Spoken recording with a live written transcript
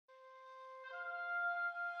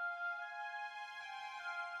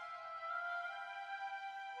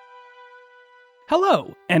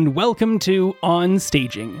Hello, and welcome to On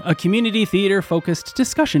Staging, a community theater-focused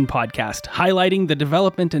discussion podcast highlighting the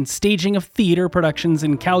development and staging of theater productions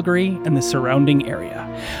in Calgary and the surrounding area.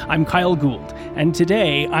 I'm Kyle Gould, and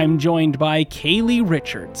today I'm joined by Kaylee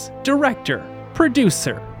Richards, director,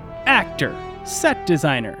 producer, actor, set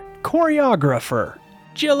designer, choreographer,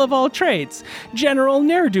 Jill of all trades, general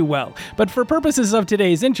ne'er-do-well, but for purposes of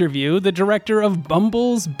today's interview, the director of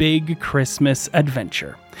Bumbles' Big Christmas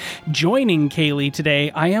Adventure. Joining Kaylee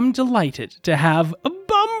today, I am delighted to have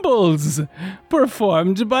Bumbles,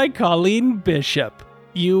 performed by Colleen Bishop.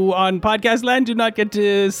 You on podcast land do not get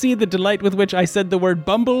to see the delight with which I said the word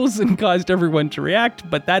Bumbles and caused everyone to react,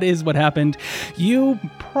 but that is what happened. You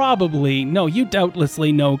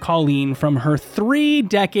doubtlessly know Colleen from her 3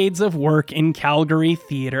 decades of work in Calgary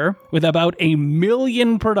theater, with about 1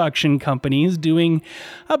 million production companies doing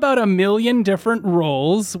about 1 million different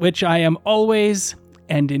roles, which I am always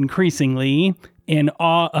and increasingly in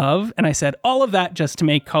awe of. And I said all of that just to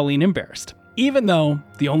make Colleen embarrassed, even though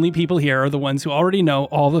the only people here are the ones who already know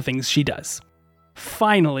all the things she does.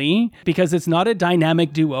 Finally, because it's not a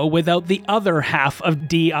dynamic duo without the other half of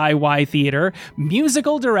DIY theater,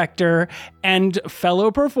 musical director and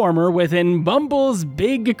fellow performer within Bumbles'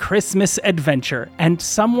 Big Christmas Adventure, and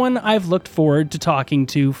someone I've looked forward to talking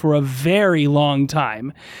to for a very long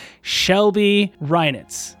time, Shelby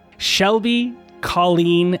Reinitz. Shelby,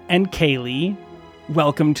 Colleen, and Kaylee,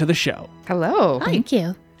 welcome to the show. Hello. Thank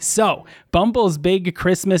you. So, Bumbles' Big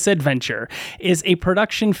Christmas Adventure is a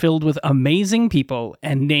production filled with amazing people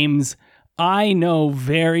and names I know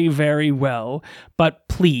very, very well, but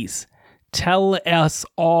please, tell us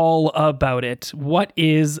all about it. What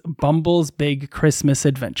is Bumbles' Big Christmas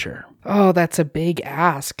Adventure? Oh, that's a big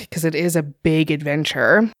ask, because it is a big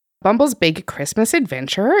adventure. Bumbles' Big Christmas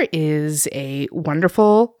Adventure is a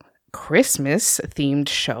wonderful Christmas-themed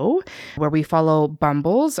show where we follow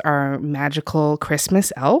Bumbles, our magical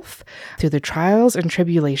Christmas elf, through the trials and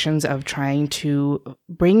tribulations of trying to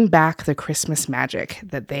bring back the Christmas magic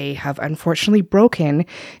that they have unfortunately broken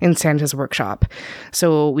in Santa's workshop.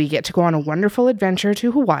 So we get to go on a wonderful adventure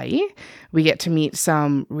to Hawaii. We get to meet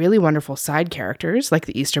some really wonderful side characters like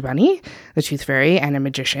the Easter Bunny, the Tooth Fairy, and a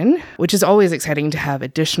magician, which is always exciting to have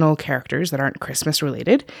additional characters that aren't Christmas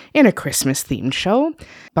related in a Christmas-themed show.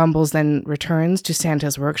 Bumbles then returns to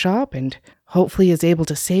Santa's workshop and hopefully is able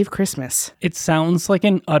to save Christmas. It sounds like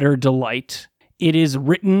an utter delight. It is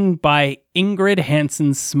written by Ingrid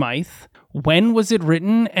Hansen-Smythe. When was it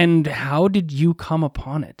written, and how did you come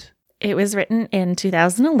upon it? It was written in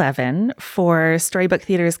 2011 for Storybook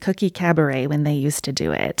Theater's Cookie Cabaret when they used to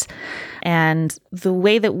do it. And the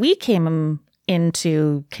way that we came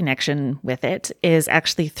into connection with it is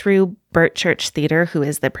actually through Burt Church Theater, who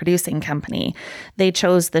is the producing company. They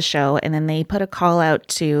chose the show, and then they put a call out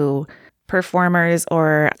to performers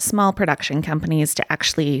or small production companies to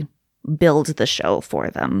actually build the show for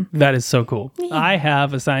them. That is so cool. Yeah. I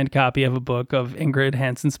have a signed copy of a book of Ingrid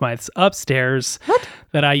Hansen-Smythe's upstairs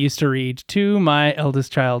that I used to read to my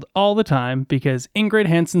eldest child all the time, because Ingrid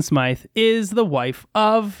Hansen-Smythe is the wife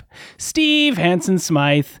of Steve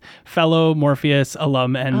Hansen-Smythe, fellow Morpheus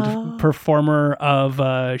alum and performer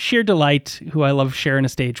of Sheer Delight, who I love sharing a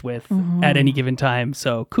stage with at any given time.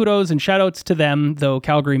 So kudos and shout outs to them, though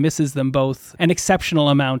Calgary misses them both an exceptional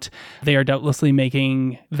amount. They are doubtlessly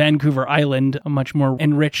making Vancouver Island a much more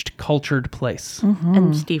enriched, cultured place.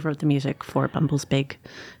 And Steve wrote the music for Bumbles' Big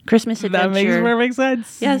Christmas Adventure. That makes perfect sense.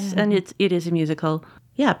 Yes, and it is a musical.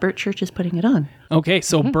 Yeah, Burt Church is putting it on. Okay,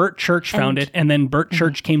 so Burt Church found it, and then Burt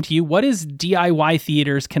Church came to you. What is DIY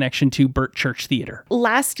Theater's connection to Burt Church Theater?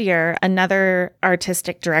 Last year, another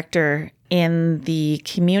artistic director in the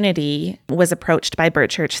community was approached by Burt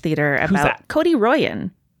Church Theater about that? Cody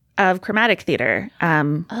Royan of Chromatic Theater.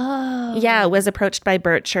 Was approached by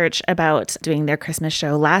Burt Church about doing their Christmas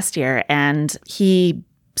show last year, and he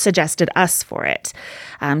suggested us for it.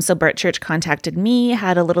 So Burt Church contacted me,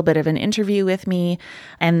 had a little bit of an interview with me,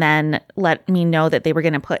 and then let me know that they were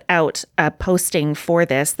going to put out a posting for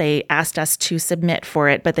this. They asked us to submit for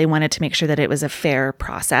it, but they wanted to make sure that it was a fair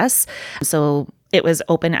process. So it was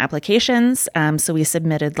open applications, so we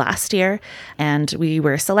submitted last year, and we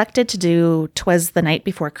were selected to do 'Twas the Night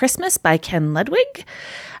Before Christmas by Ken Ludwig.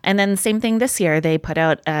 And then same thing this year, they put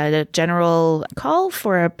out a general call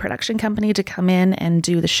for a production company to come in and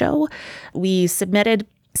do the show. We submitted,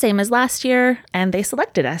 same as last year, and they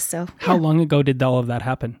selected us. So How long ago did all of that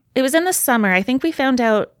happen? it was in the summer. I think we found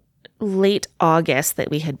out late August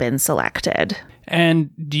that we had been selected. And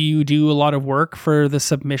do you do a lot of work for the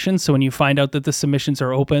submissions? So when you find out that the submissions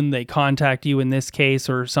are open, they contact you in this case,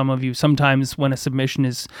 or some of you, sometimes when a submission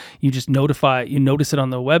is, you just notice it on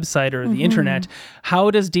the website or the internet.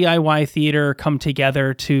 How does DIY theater come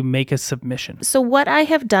together to make a submission? So what I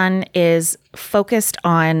have done is focused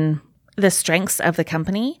on the strengths of the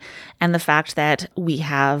company and the fact that we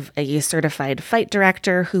have a certified fight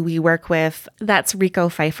director who we work with. That's Rico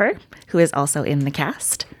Pfeiffer, who is also in the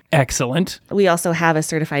cast. Excellent. We also have a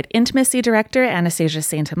certified intimacy director, Anastasia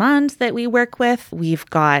Saint-Amand, that we work with. We've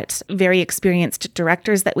got very experienced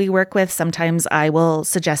directors that we work with. Sometimes I will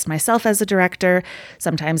suggest myself as a director.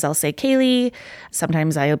 Sometimes I'll say Kaylee.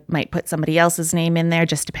 Sometimes I might put somebody else's name in there,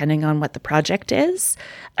 just depending on what the project is.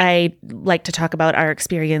 I like to talk about our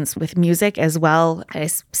experience with music as well. I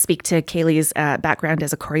speak to Kaylee's background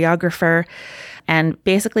as a choreographer, and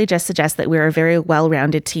basically just suggest that we're a very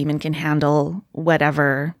well-rounded team and can handle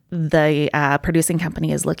whatever the producing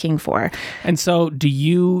company is looking for. And so do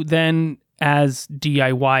you then, as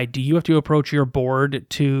DIY, do you have to approach your board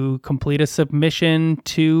to complete a submission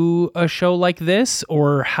to a show like this?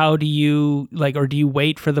 Or how do you, or do you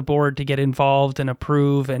wait for the board to get involved and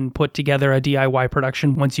approve and put together a DIY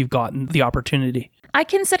production once you've gotten the opportunity? I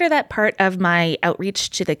consider that part of my outreach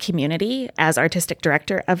to the community as artistic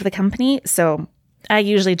director of the company. So I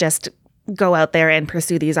usually just go out there and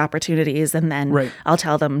pursue these opportunities, and then I'll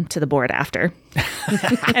tell them to the board after.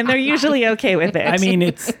 And they're usually okay with it. I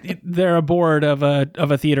mean, they're a board of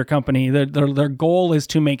a theater company. Their goal is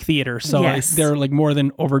to make theater, so they're more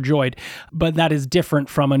than overjoyed. But that is different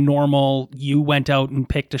from a normal, you went out and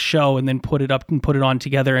picked a show and then put it up and put it on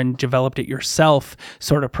together and developed it yourself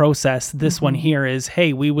sort of process. This one here is,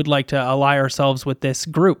 hey, we would like to ally ourselves with this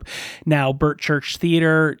group. Now, Burt Church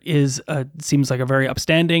Theater seems like a very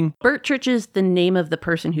upstanding. Burt Church is the name of the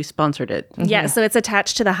person who sponsored it. Yeah, so it's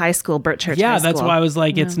attached to the high school, Burt Church High School. That's why I was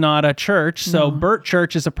like, it's not a church. So Burt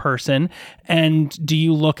Church is a person. And do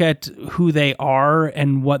you look at who they are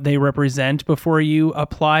and what they represent before you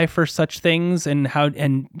apply for such things? And how,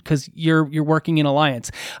 and because you're working in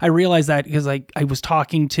alliance. I realized that because I was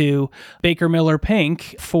talking to Baker Miller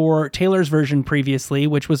Pink for Taylor's version previously,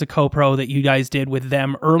 which was a co-pro that you guys did with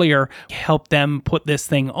them earlier, helped them put this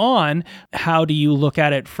thing on. How do you look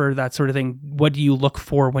at it for that sort of thing? What do you look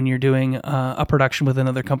for when you're doing a production with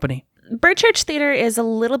another company? Burt Church Theater is a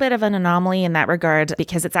little bit of an anomaly in that regard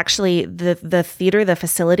because it's actually the theater, the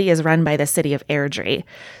facility is run by the city of Airdrie.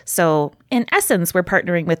 So in essence, we're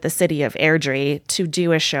partnering with the city of Airdrie to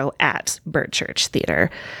do a show at Burt Church Theater.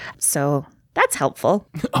 So that's helpful.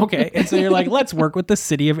 Okay. And so you're like, let's work with the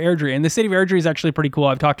city of Airdrie. And the city of Airdrie is actually pretty cool.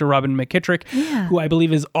 I've talked to Robin McKittrick, who I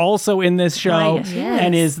believe is also in this show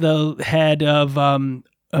and is the head of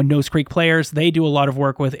Nose Creek Players. They do a lot of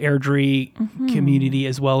work with Airdrie community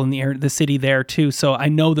as well in the city there too. So I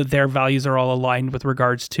know that their values are all aligned with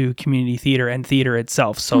regards to community theater and theater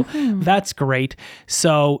itself. So that's great.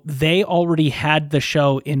 So they already had the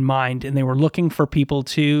show in mind and they were looking for people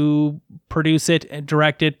to produce it,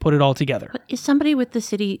 direct it, put it all together. But is somebody with the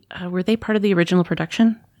city, were they part of the original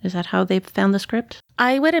production? Is that how they found the script?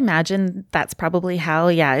 I would imagine that's probably how.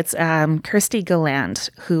 Yeah, it's Kirsty Galland,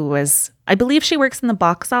 who was, I believe she works in the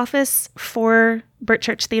box office for Burt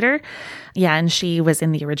Church Theater. Yeah, and she was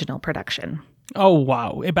in the original production. Oh,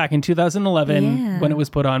 wow. Back in 2011 when it was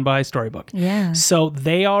put on by Storybook. Yeah. So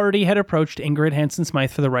they already had approached Ingrid Hansen-Smythe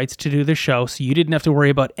for the rights to do the show. So you didn't have to worry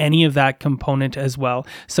about any of that component as well.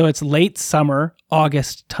 So it's late summer,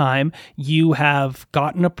 August time. You have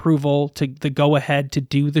gotten approval to the go ahead to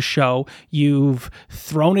do the show. You've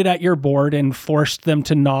thrown it at your board and forced them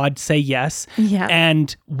to nod, say yes. Yeah.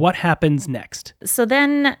 And what happens next? So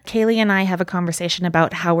then Kaylee and I have a conversation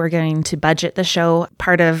about how we're going to budget the show.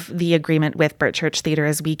 Part of the agreement with Burt Church Theater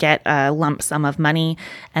is we get a lump sum of money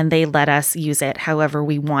and they let us use it however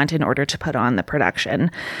we want in order to put on the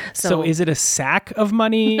production. So is it a sack of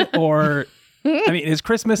money or... I mean, it's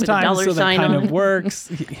Christmas time, so that kind of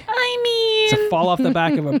works. I mean... It's a fall off the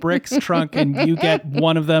back of a brick's trunk and you get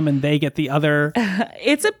one of them and they get the other.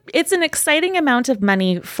 It's an exciting amount of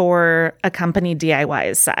money for a company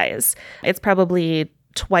DIY's size. It's probably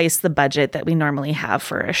twice the budget that we normally have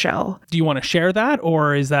for a show. Do you want to share that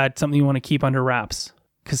or is that something you want to keep under wraps?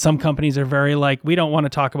 Because some companies are very we don't want to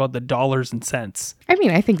talk about the dollars and cents. I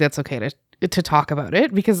mean, I think that's okay to talk about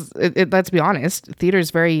it because let's be honest, theater is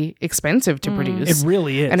very expensive to produce. It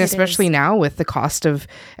really is. And especially now with the cost of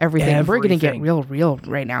everything. We're going to get real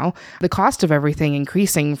right now. The cost of everything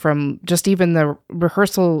increasing from just even the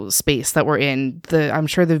rehearsal space that we're in. I'm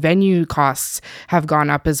sure the venue costs have gone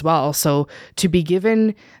up as well. So to be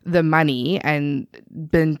given the money and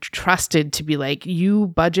been trusted to be like, you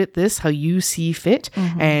budget this how you see fit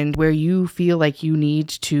and where you feel like you need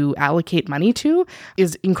to allocate money to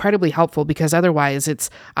is incredibly helpful, because otherwise it's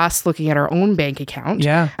us looking at our own bank account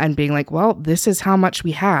and being like, well, this is how much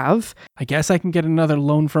we have. I guess I can get another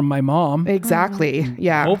loan from my mom. Exactly.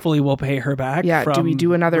 Yeah. Hopefully we'll pay her back. Yeah. From do we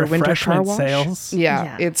do another winter car wash? Sales?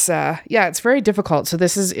 Yeah. It's very difficult. So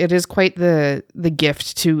it is quite the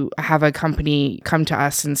gift to have a company come to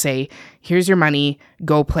us and say, here's your money,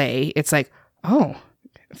 go play. It's like, oh,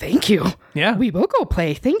 thank you. Yeah. We will go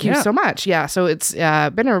play. Thank you so much. Yeah. So it's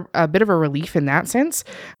been a bit of a relief in that sense,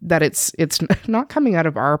 that it's not coming out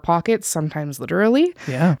of our pockets, sometimes literally.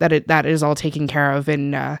 Yeah. That is all taken care of.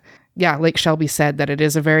 And like Shelby said, that it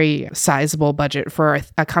is a very sizable budget for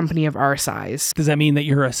a company of our size. Does that mean that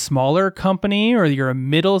you're a smaller company, or you're a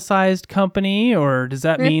middle-sized company? Or does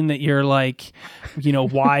that mean that you're like,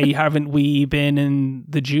 why haven't we been in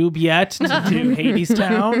the Jube yet to do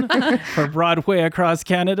Hadestown for Broadway across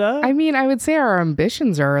Canada? I mean, I would say our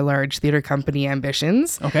ambitions are large theater company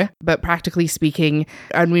ambitions. Okay. But practically speaking,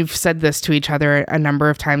 and we've said this to each other a number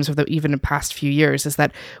of times over even the past few years, is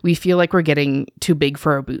that we feel like we're getting too big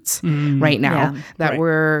for our boots. Right now,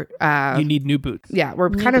 we're you need new boots. Yeah,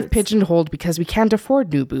 we're kind of pigeonholed because we can't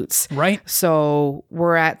afford new boots. Right. So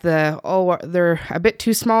we're at they're a bit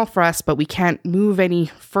too small for us, but we can't move any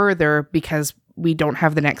further because we don't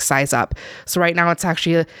have the next size up. So right now it's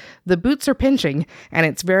actually the boots are pinching and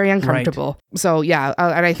it's very uncomfortable. Right. So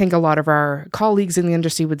and I think a lot of our colleagues in the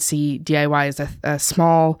industry would see DIY as a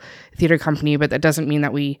small theater company, but that doesn't mean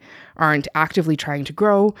that we aren't actively trying to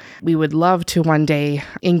grow. We would love to one day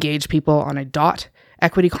engage people on a dot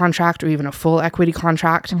equity contract or even a full equity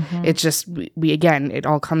contract. It's just, it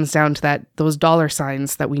all comes down to those dollar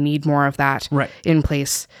signs that we need more of that in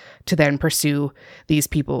place to then pursue these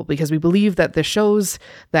people, because we believe that the shows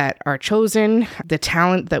that are chosen, the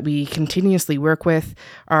talent that we continuously work with,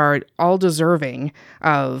 are all deserving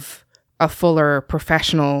of a fuller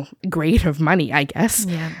professional grade of money, I guess.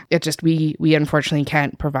 Yeah. It just, we unfortunately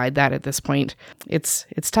can't provide that at this point. It's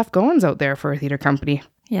tough goings out there for a theater company.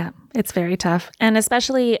 Yeah, it's very tough. And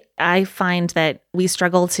especially I find that we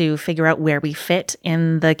struggle to figure out where we fit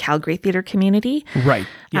in the Calgary theater community. Right.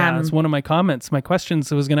 Yeah, that's one of my comments. My questions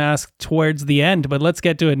I was going to ask towards the end, but let's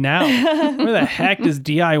get to it now. Where the heck does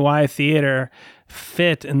DIY theater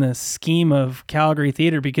fit in the scheme of Calgary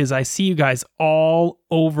theater? Because I see you guys all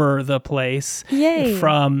over the place. Yay.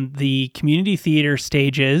 From the community theater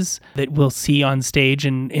stages that we'll see on stage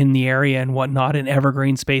in the area and whatnot, in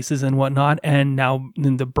evergreen spaces and whatnot, and now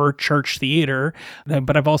in the Birch Church Theater.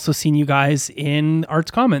 But I've also seen you guys in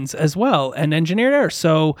Arts Commons as well and Engineered Air.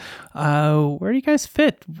 So where do you guys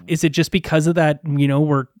fit? Is it just because of that,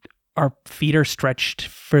 our feet are stretched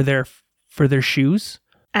for their shoes?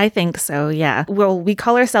 I think so, yeah. Well, we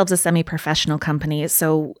call ourselves a semi-professional company,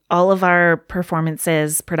 so all of our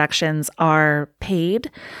performances, productions are paid,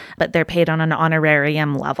 but they're paid on an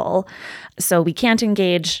honorarium level. So we can't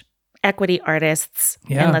engage equity artists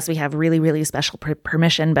unless we have really, really special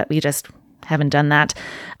permission, but we just haven't done that.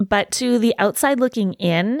 But to the outside looking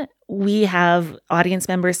in, we have audience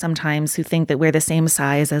members sometimes who think that we're the same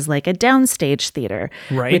size as like a downstage theater,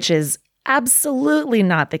 which is absolutely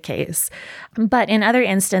not the case. But in other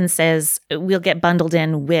instances, we'll get bundled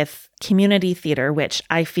in with community theater, which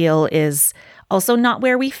I feel is also not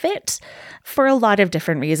where we fit for a lot of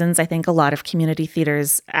different reasons. I think a lot of community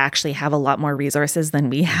theaters actually have a lot more resources than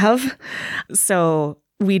we have. So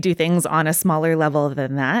we do things on a smaller level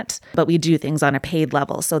than that, but we do things on a paid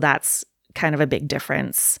level. So that's kind of a big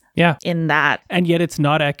difference in that. And yet it's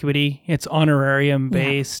not equity. It's honorarium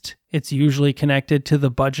based. Yeah. It's usually connected to the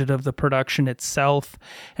budget of the production itself.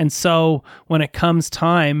 And so when it comes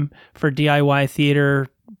time for DIY theater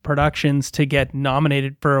productions to get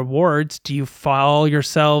nominated for awards, do you file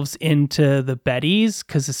yourselves into the Bettys?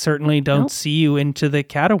 Because I certainly don't see you into the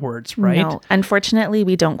CAT Awards, right? No, unfortunately,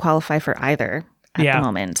 we don't qualify for either at the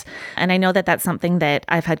moment. And I know that that's something that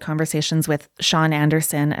I've had conversations with Sean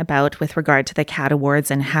Anderson about with regard to the CAT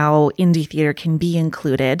Awards and how indie theater can be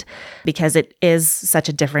included, because it is such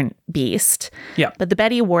a different beast. Yeah. But the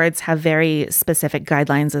Betty Awards have very specific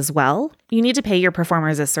guidelines as well. You need to pay your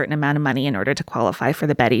performers a certain amount of money in order to qualify for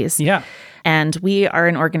the Bettys. Yeah. And we are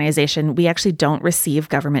an organization, we actually don't receive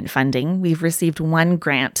government funding. We've received one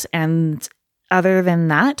grant, and other than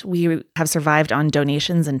that, we have survived on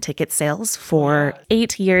donations and ticket sales for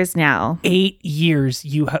 8 years now. 8 years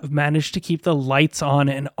you have managed to keep the lights on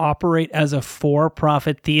and operate as a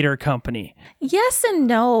for-profit theater company. Yes and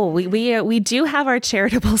no. We do have our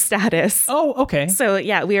charitable status. Oh, okay. So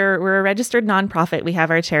yeah, we're a registered nonprofit. We have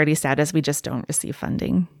our charity status. We just don't receive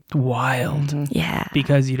funding. Wild. Yeah.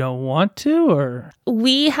 Because you don't want to, or?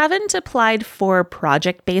 We haven't applied for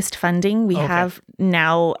project-based funding. We have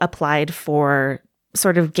now applied for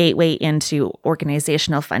sort of gateway into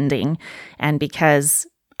organizational funding. And because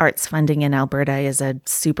arts funding in Alberta is a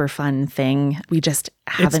super fun thing, we just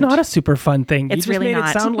haven't. It's not a super fun thing. It's you just really made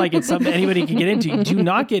not. it sound like it's something anybody can get into. Do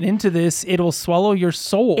not get into this. It'll swallow your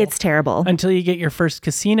soul. It's terrible. Until you get your first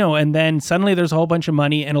casino. And then suddenly there's a whole bunch of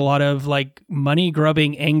money and a lot of like money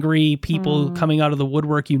grubbing, angry people coming out of the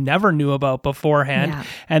woodwork you never knew about beforehand. Yeah.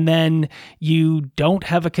 And then you don't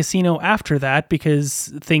have a casino after that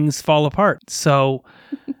because things fall apart. So...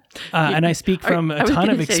 and I speak from a ton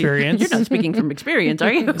of experience. You're not speaking from experience,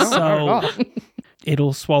 are you? So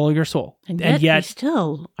it'll swallow your soul. And yet we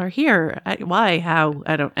still are here. Why? How?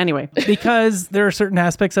 I don't. Anyway. Because there are certain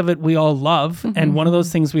aspects of it we all love. And one of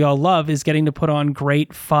those things we all love is getting to put on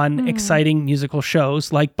great, fun, exciting musical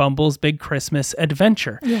shows like Bumbles Big Christmas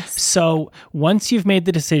Adventure. Yes. So once you've made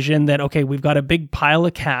the decision that, okay, we've got a big pile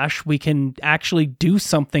of cash, we can actually do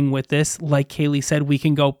something with this. Like Kaylee said, we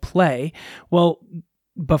can go play. Well,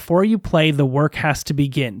 before you play, the work has to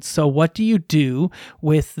begin. So what do you do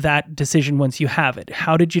with that decision once you have it?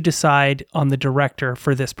 How did you decide on the director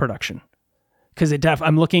for this production? Because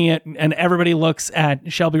I'm looking at, and everybody looks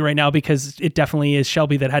at Shelby right now because it definitely is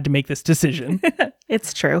Shelby that had to make this decision.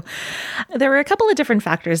 It's true. There were a couple of different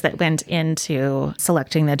factors that went into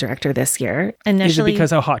selecting the director this year. Initially, Is it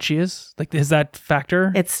because how hot she is? Like, is that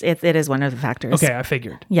factor? it is one of the factors. Okay, I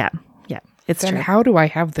figured. Yeah. It's Then true. how do I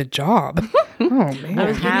have the job? Oh,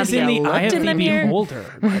 man. Have in you the eye looked of in the the mirror? beholder.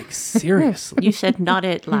 Like, seriously. You said not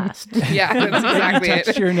at last. Yeah, that's exactly Touch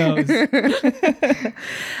it. your nose.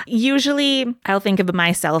 Usually, I'll think of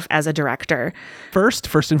myself as a director. First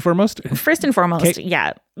and foremost. First and foremost, Okay.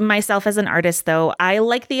 yeah. Myself as an artist, though, I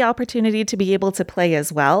like the opportunity to be able to play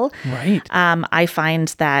as well. Right. I find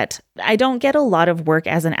that I don't get a lot of work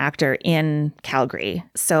as an actor in Calgary.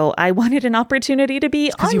 So I wanted an opportunity to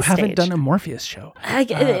be on Because you stage. haven't done a Morpheus show.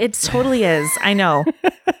 It totally is. I know.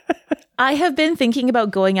 I have been thinking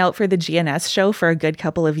about going out for the GNS show for a good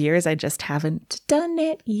couple of years. I just haven't done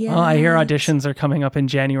it yet. Well, I hear auditions are coming up in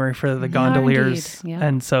January for the Gondoliers. indeed. Yeah.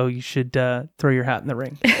 And so you should throw your hat in the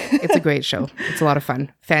ring. It's a great show. It's a lot of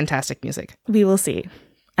fun. Fantastic music. We will see.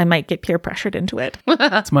 I might get peer pressured into it.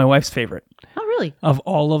 It's my wife's favorite. Oh, really? Of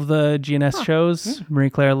all of the GNS shows,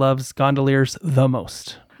 Marie Claire loves Gondoliers the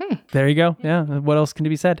most. There you go. Yeah. What else can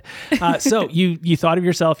be said? So you thought of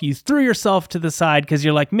yourself, you threw yourself to the side because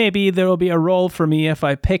you're like, maybe there will be a role for me if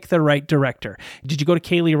I pick the right director. Did you go to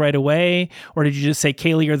Kaylee right away? Or did you just say,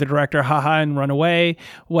 Kaylee, you're the director, haha, and run away?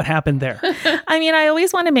 What happened there? I mean, I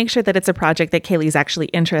always want to make sure that it's a project that Kaylee's actually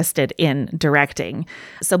interested in directing.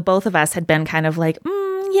 So both of us had been kind of like,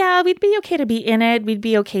 yeah, we'd be okay to be in it. We'd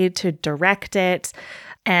be okay to direct it.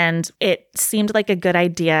 And it seemed like a good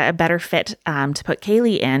idea, a better fit to put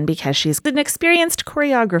Kaylee in because she's an experienced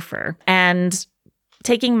choreographer. And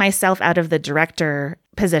taking myself out of the director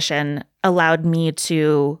position allowed me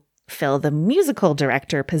to fill the musical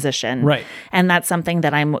director position. Right. And that's something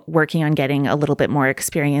that I'm working on getting a little bit more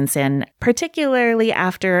experience in, particularly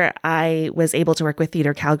after I was able to work with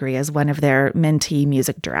Theatre Calgary as one of their mentee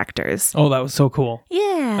music directors. Oh, that was so cool.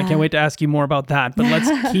 Yeah. I can't wait to ask you more about that. But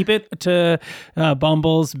let's keep it to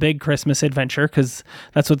Bumbles Big Christmas Adventure because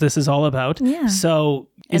that's what this is all about. Yeah. So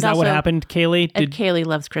is And that what also- happened, Kaylee? And Kaylee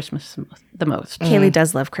loves Christmas the most. Kaylee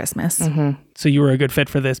does love Christmas. So you were a good fit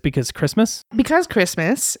for this because Christmas? Because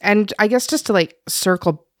Christmas, and I guess just to like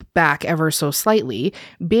circle back ever so slightly,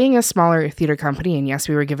 being a smaller theater company, and yes,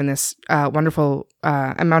 we were given this wonderful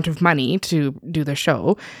amount of money to do the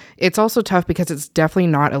show, it's also tough because it's definitely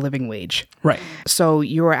not a living wage. Right. So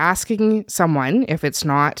you are asking someone, if it's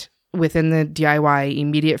not within the DIY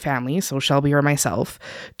immediate family, so Shelby or myself,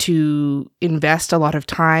 to invest a lot of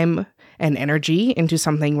time and energy into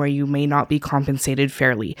something where you may not be compensated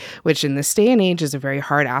fairly, which in this day and age is a very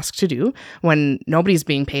hard ask to do when nobody's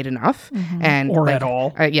being paid enough and Or at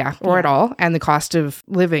all. At all. And the cost of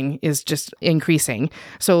living is just increasing.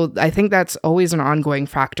 So I think that's always an ongoing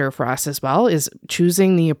factor for us as well, is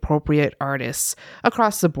choosing the appropriate artists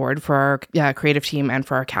across the board for our creative team and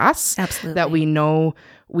for our casts. Absolutely. That we know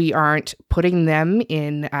we aren't putting them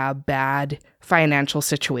in a bad financial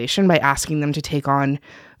situation by asking them to take on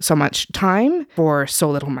so much time for so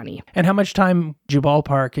little money. And how much time, do you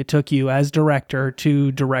ballpark, it took you as director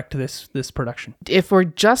to direct this production? If we're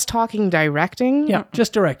just talking directing, Yeah,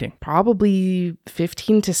 just directing. probably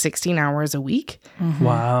 15 to 16 hours a week.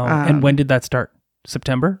 Wow. And when did that start?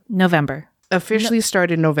 September? November. Officially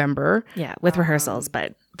started November. Yeah, with rehearsals,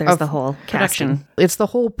 but there's the whole production. It's the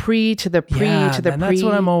whole pre to the pre to the and pre. that's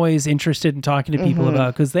what I'm always interested in talking to people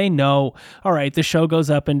about, because they know, all right, the show goes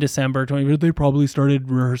up in December. They probably started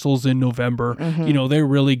rehearsals in November. You know, they're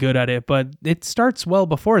really good at it, but it starts well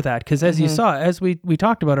before that, because as you saw, as we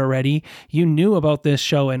talked about already, you knew about this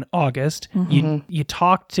show in August. You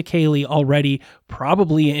talked to Kaylee already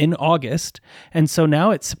probably in August, and so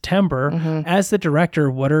now it's September. As the director,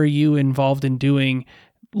 what are you involved in doing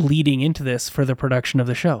leading into this for the production of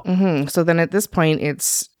the show? So then at this point,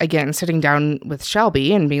 it's again sitting down with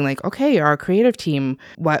Shelby and being like, okay, our creative team,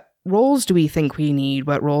 what roles do we think we need?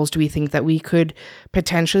 What roles do we think that we could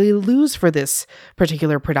potentially lose for this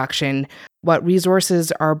particular production? What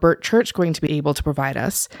resources are Burt Church going to be able to provide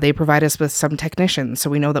us? They provide us with some technicians, so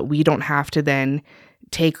we know that we don't have to then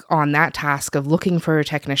take on that task of looking for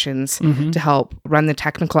technicians to help run the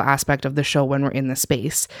technical aspect of the show when we're in the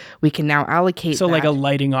space. We can now allocate So that. like a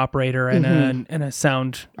lighting operator and a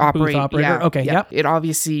sound booth operator. Yeah, Okay, yeah. yep. It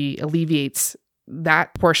obviously alleviates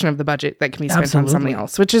that portion of the budget that can be spent on something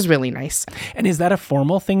else, which is really nice. And is that a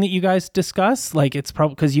formal thing that you guys discuss? Like, it's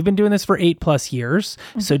probably because you've been doing this for 8+ years.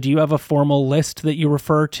 So do you have a formal list that you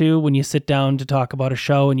refer to when you sit down to talk about a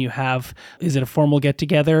show, and you have, is it a formal get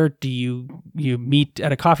together? Do you meet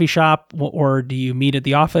at a coffee shop, or do you meet at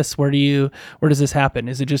the office? Where does this happen?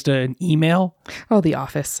 Is it just an email? Oh, the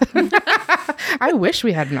office. I wish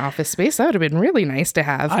we had an office space. That would have been really nice to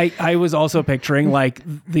have. I was also picturing like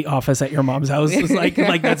the office at your mom's house is like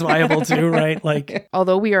that's viable too, right? Like,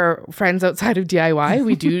 although we are friends outside of DIY,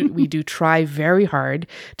 we do try very hard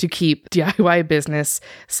to keep DIY business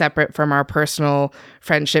separate from our personal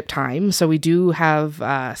friendship time. So we do have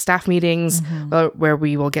staff meetings where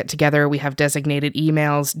we will get together. We have designated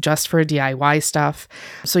emails just for DIY stuff.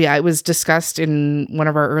 So yeah, it was discussed in one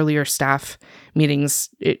of our earlier staff meetings.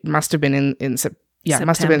 It must have been in September. It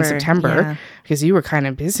must have been September, because you were kind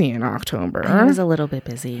of busy in October. I was a little bit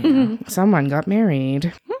busy. Yeah. Someone got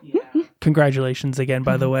married. congratulations again,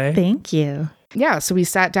 by the way. Thank you. Yeah, so we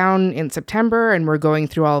sat down in September and we're going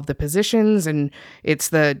through all of the positions, and it's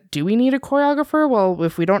do we need a choreographer? Well,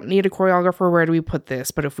 if we don't need a choreographer, where do we put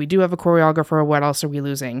this? But if we do have a choreographer, what else are we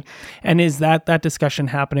losing? And is that discussion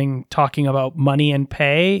happening, talking about money and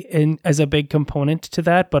pay as a big component to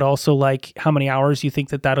that, but also like how many hours you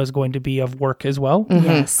think that is going to be of work as well? Mm-hmm.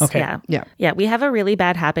 Yes. Okay. Yeah. We have a really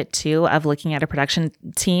bad habit too of looking at a production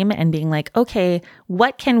team and being like, okay,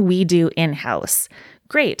 what can we do in-house?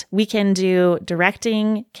 Great. We can do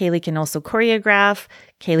directing. Kaylee can also choreograph.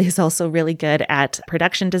 Kaylee is also really good at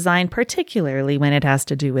production design, particularly when it has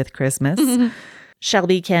to do with Christmas.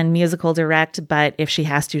 Shelby can musical direct, but if she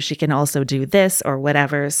has to, she can also do this or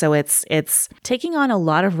whatever. So it's taking on a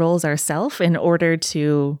lot of roles ourselves in order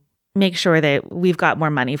to make sure that we've got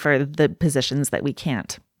more money for the positions that we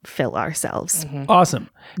can't fill ourselves. Mm-hmm. Awesome.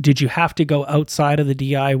 Did you have to go outside of the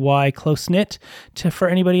DIY close-knit for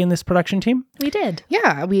anybody in this production team? We did.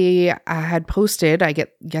 Yeah, we had posted, I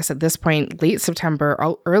guess at this point, late September,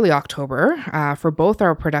 early October, for both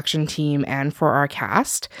our production team and for our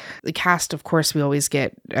cast. The cast, of course, we always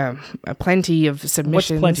get plenty of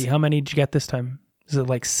submissions. What's plenty? How many did you get this time? Is it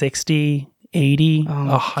like 60? 80,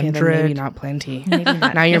 100. Okay, maybe not plenty.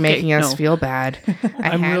 Now you're making us feel bad.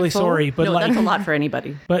 I'm really sorry, but No, that's a lot for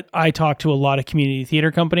anybody. But I talked to a lot of community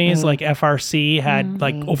theater companies, like FRC had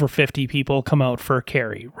like over 50 people come out for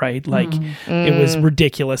Carrie, right? Like it was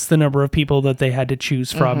ridiculous, the number of people that they had to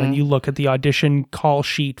choose from. And you look at the audition call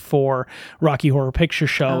sheet for Rocky Horror Picture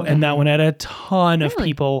Show, and that one had a ton of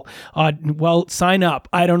people sign up.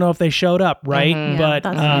 I don't know if they showed up, right? But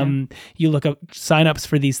you look at signups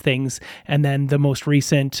for these things, and then the most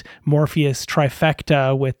recent Morpheus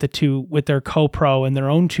trifecta with their co-pro and their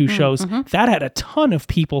own two shows, that had a ton of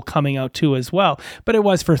people coming out too as well. But it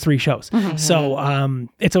was for 3 shows. So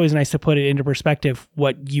it's always nice to put it into perspective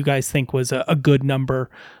what you guys think was a good number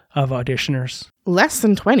of auditioners. Less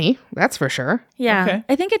than 20, that's for sure. Yeah. Okay.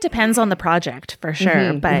 I think it depends on the project for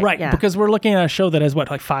sure. But Right, yeah. because we're looking at a show that has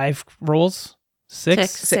like 5 roles?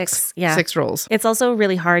 6? Six. Yeah. 6 roles. It's also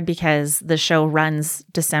really hard because the show runs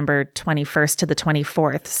December 21st to the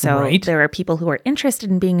 24th. So there are people who are interested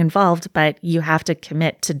in being involved, but you have to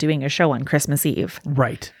commit to doing a show on Christmas Eve.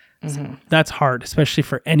 Right. That's hard, especially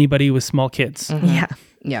for anybody with small kids. Yeah.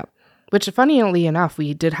 Yeah. Which, funnily enough,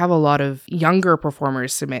 we did have a lot of younger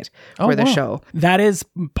performers submit for the show. That is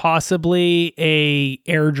possibly a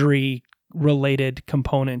Airdrie related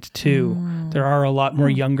component too. There are a lot more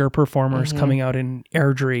younger performers coming out in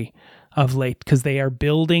Airdrie of late because they are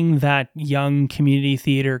building that young community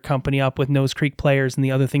theater company up with Nose Creek players and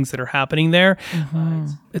the other things that are happening there.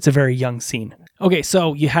 It's a very young scene. Okay,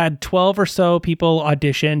 so you had 12 or so people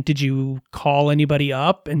audition. Did you call anybody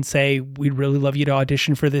up and say, we'd really love you to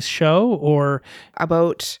audition for this show? Or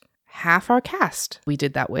About half our cast we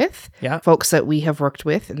did that with. Yeah. Folks that we have worked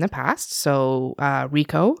with in the past. So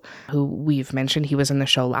Rico, who we've mentioned, he was in the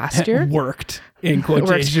show last year. worked in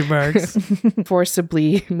quotation marks.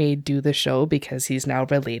 Forcibly made do the show because he's now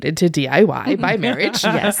related to DIY by marriage.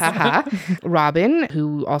 Yes. Haha. Robin,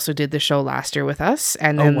 who also did the show last year with us.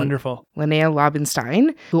 And then Wonderful. Linnea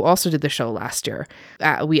Lobenstein, who also did the show last year.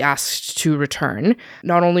 We asked to return,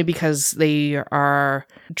 not only because they are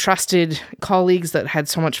trusted colleagues that had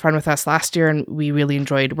so much fun with us last year and we really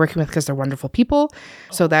enjoyed working with because they're wonderful people.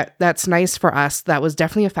 So that's nice for us. That was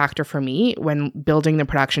definitely a factor for me when building the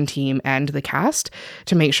production team and the cast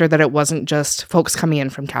to make sure that it wasn't just folks coming in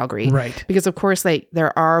from Calgary. Right. Because of course, like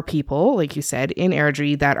there are people, like you said, in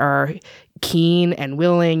Airdrie that are keen and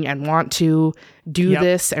willing and want to do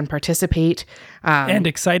this and participate. And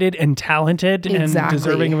excited and talented and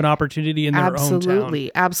deserving of an opportunity in their own town.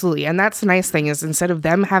 Absolutely. And that's the nice thing is instead of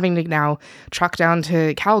them having to now truck down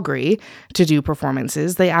to Calgary to do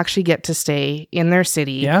performances, they actually get to stay in their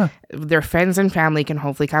city. Yeah. Their friends and family can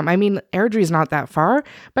hopefully come. I mean, Airdrie is not that far,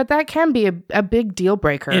 but that can be a big deal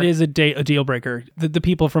breaker. It is a deal breaker. The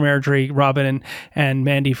people from Airdrie, Robin and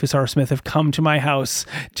Mandy Fusar-Smith, have come to my house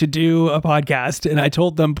to do a podcast. And I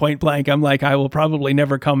told them point blank, I'm like, I will probably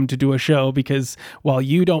never come to do a show because while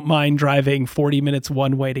you don't mind driving 40 minutes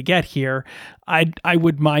one way to get here, I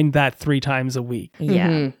would mind that 3 times a week.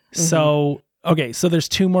 Yeah. So, okay, so there's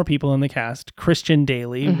 2 more people in the cast. Christian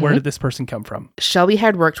Daly, where did this person come from? Shelby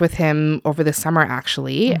had worked with him over the summer,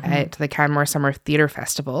 actually, at the Canmore Summer Theatre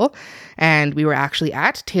Festival. And we were actually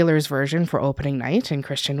at Taylor's Version for opening night, and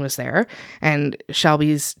Christian was there. And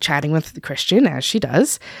Shelby's chatting with Christian, as she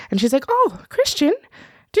does. And she's like, "Oh, Christian,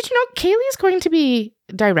 did you know Kaylee's going to be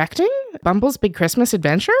directing Bumbles' Big Christmas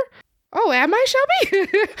Adventure?" "Oh, am I, Shelby?"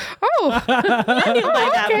 "Oh, I knew by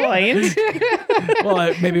that point.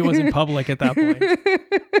 Well, maybe it wasn't public at that point.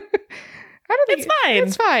 I don't think It's fine.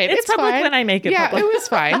 It's fine. It's public fine. when I make it public. Yeah, it was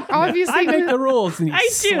fine. Obviously, I make the rules and you I do.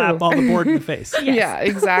 slap all the board in the face. Yeah,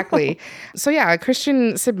 exactly. So yeah,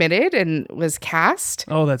 Christian submitted and was cast.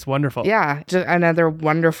 Oh, that's wonderful. Yeah, just another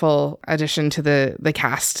wonderful addition to the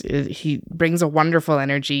cast. He brings a wonderful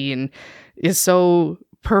energy and is so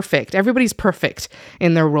perfect. Everybody's perfect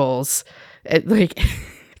in their roles.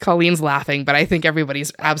 Colleen's laughing, but I think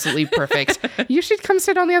everybody's absolutely perfect. You should come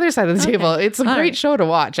sit on the other side of the table. It's a great show to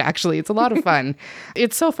watch, actually. It's a lot of fun.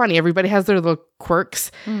 It's so funny. Everybody has their little quirks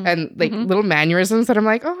and little mannerisms that I'm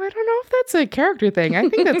like, oh, I don't know if that's a character thing. I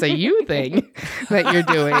think that's a you thing that you're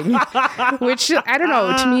doing, which I don't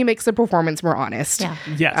know, to me makes the performance more honest. Yeah.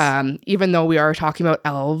 Yes. Even though we are talking about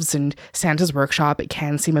elves and Santa's workshop, it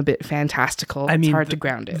can seem a bit fantastical. It's hard to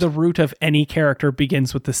ground it. The root of any character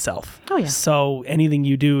begins with the self. Oh, yeah. So anything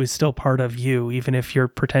you do is still part of you, even if you're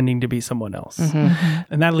pretending to be someone else.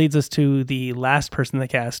 And that leads us to the last person in the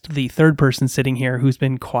cast, the 3rd person sitting here who's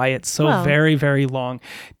been quiet very, very long.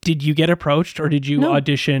 Did you get approached or did you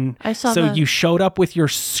audition? I saw So you showed up with your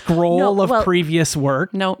scroll of previous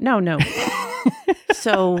work. No.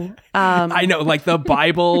 So I know, like the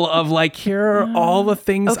Bible of like, here are all the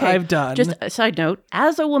things I've done. Just a side note,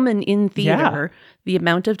 as a woman in theater, the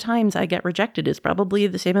amount of times I get rejected is probably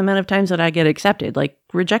the same amount of times that I get accepted. Like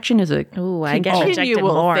rejection is a I get rejected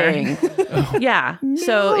more. thing. Yeah.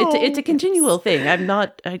 So it's a continual thing.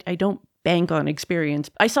 I don't bank on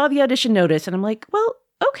experience. I saw the audition notice and I'm like, well,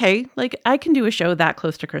 okay, like I can do a show that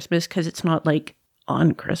close to Christmas because it's not like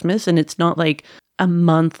on Christmas and it's not like a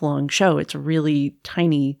month-long show. It's a really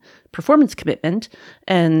tiny performance commitment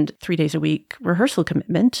and 3 days a week rehearsal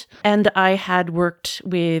commitment. And I had worked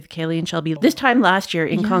with Kaylee and Shelby this time last year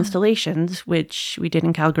in Constellations, which we did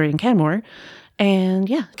in Calgary and Canmore. And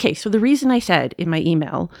so the reason I said in my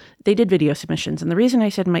email, they did video submissions. And the reason I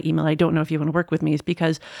said in my email, I don't know if you want to work with me, is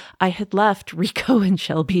because I had left Rico and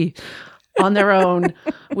Shelby on their own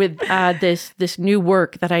with this new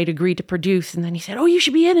work that I'd agreed to produce. And then he said, "Oh, you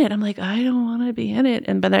should be in it." I'm like, I don't want to be in it.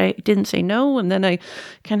 But I didn't say no. And then I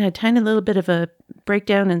kind of had a tiny little bit of a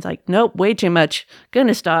breakdown and it's like, nope, way too much.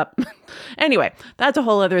 Gonna stop. Anyway, that's a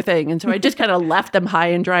whole other thing. And so I just kind of left them high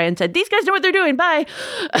and dry and said, these guys know what they're doing. Bye.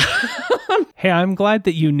 Hey, I'm glad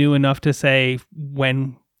that you knew enough to say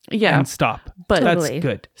when and stop. But that's Totally.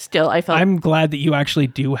 good. still, I felt I'm glad that you actually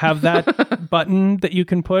do have that button that you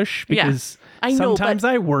can push, because I know, sometimes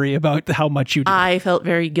I worry about how much you do. I felt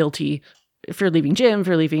very guilty for leaving Jim,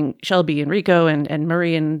 for leaving Shelby and Rico and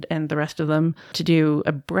Murray and the rest of them to do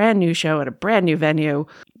a brand new show at a brand new venue.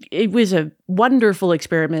 It was a wonderful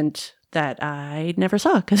experiment that I never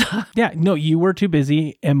saw because Yeah, no, you were too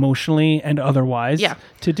busy emotionally and otherwise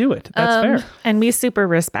to do it. That's fair. And we super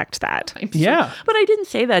respect that. Yeah. But I didn't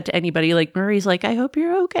say that to anybody. Like Murray's like, I hope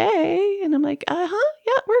you're okay. And I'm like, yeah,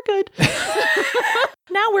 we're good.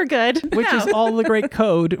 Now we're good. Which is all the great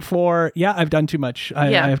code for, I've done too much. I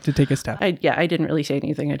have to take a step. I didn't really say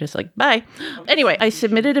anything. I just like, bye. Anyway, I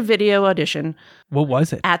submitted a video audition What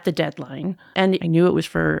was it? at the deadline, and I knew it was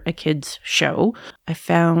for a kid's show. I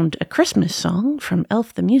found a Christmas song from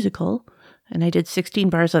Elf the Musical, and I did 16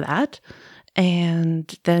 bars of that.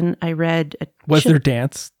 And then I read Was there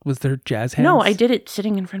dance? Was there jazz hands? No, I did it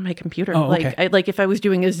sitting in front of my computer. Oh, like okay. like if I was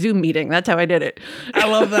doing a Zoom meeting, that's how I did it. I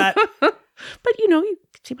love that. But you can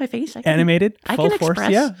see my face. I can, Animated, I full can force.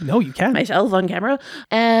 express Yeah, no, you can. myself on camera.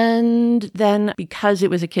 And then because it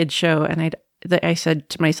was a kid's show, and I said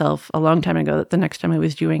to myself a long time ago that the next time I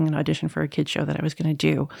was doing an audition for a kid's show that I was going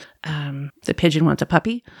to do The Pigeon Wants a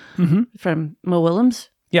Puppy from Mo Willems.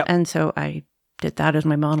 Yep. And so I did that as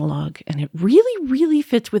my monologue, and it really, really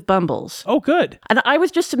fits with Bumbles. Oh, good. And I was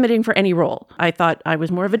just submitting for any role. I thought I was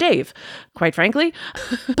more of a Dave, quite frankly,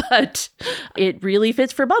 but it really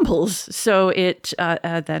fits for Bumbles. So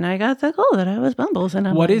then I got the call that I was Bumbles.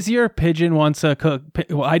 And What is your pigeon wants a cook?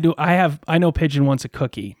 Well, I know pigeon wants a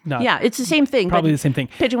cookie. Not Yeah, it's the same thing. probably but the same thing.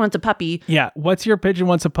 Pigeon Wants a Puppy. Yeah. What's your pigeon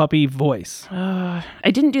wants a puppy voice? I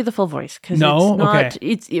didn't do the full voice because No? it's not.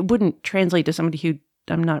 Okay. It wouldn't translate to somebody who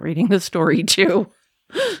I'm not reading the story to.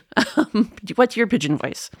 What's your pigeon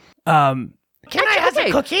voice? Um, Can I have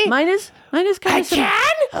a cookie? Mine is kind of.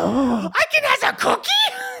 I can have a cookie?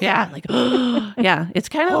 Yeah, like yeah, it's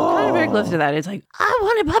kind of very close to that. It's like I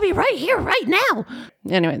want a puppy right here, right now.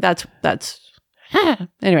 Anyway, that's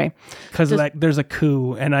anyway. because there's a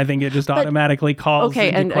coup, and I think it just automatically calls Okay,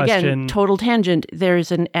 into and question. again, total tangent.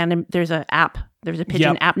 There's an app. There's a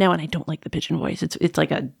pigeon Yep. app now, and I don't like the pigeon voice. It's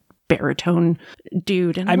like a baritone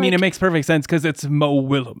dude. And I I'm mean, like, it makes perfect sense because it's Mo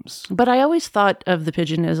Willems. but I always thought of the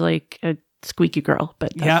pigeon as like a squeaky girl.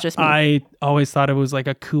 But that's just me. I always thought it was like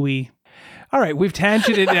a cooey. All right, we've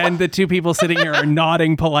tangented, and the two people sitting here are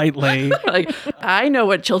nodding politely. Like I know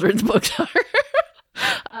what children's books are.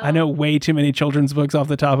 I know way too many children's books off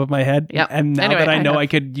the top of my head. Yep. And now Anyway, that I I know have- I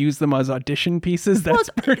could use them as audition pieces, that's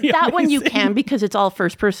pretty That one you amazing. can because it's all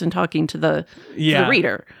first person talking to the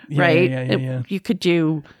reader, Yeah, right? yeah. You could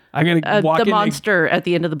do I'm going to walk the in. monster at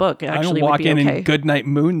the end of the book. I'm Actually, going to walk would be in okay. and Goodnight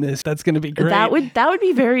Moon this. That's going to be great. That would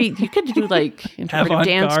be very. You could do like interpretive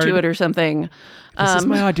dance Avant-garde. to it or something. This is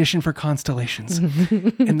my audition for Constellations.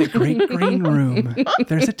 In the great green room,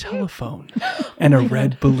 there's a telephone and a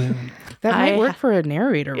red balloon. That might I- work for a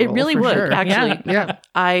narrator role. It really for would sure. actually. Yeah.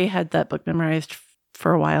 I had that book memorized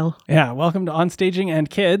for a while. Yeah, welcome to On Staging and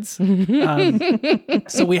Kids.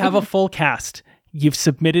 So we have a full cast. You've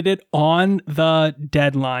submitted it on the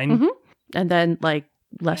deadline. And then, like,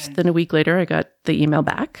 less than a week later, I got the email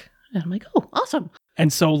back. And I'm like, oh, awesome.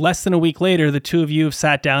 And so less than a week later, the two of you have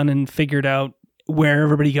sat down and figured out where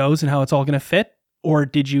everybody goes and how it's all going to fit? Or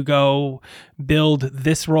did you go build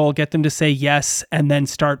this role, get them to say yes, and then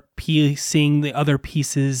start piecing the other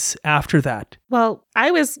pieces after that? Well,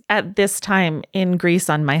 I was at this time in Greece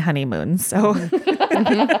on my honeymoon, so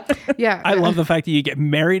Yeah. I love the fact that you get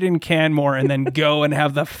married in Canmore and then go and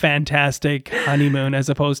have the fantastic honeymoon as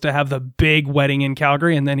opposed to have the big wedding in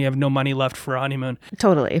Calgary and then you have no money left for a honeymoon.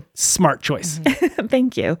 totally. Smart choice.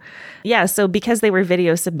 Thank you. Yeah, so because they were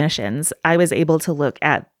video submissions, I was able to look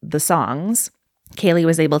at the songs. Kaylee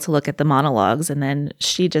was able to look at the monologues, and then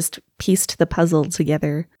she just pieced the puzzle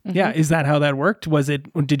together. Yeah, is that how that worked?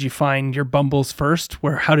 Did you find your Bumbles first?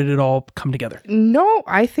 How did it all come together? No,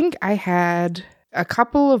 I think I had a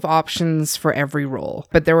couple of options for every role,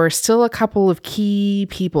 but there were still a couple of key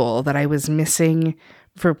people that I was missing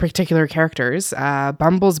for particular characters,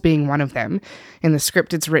 Bumbles being one of them. In the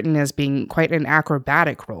script, it's written as being quite an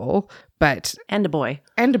acrobatic role, but... And a boy.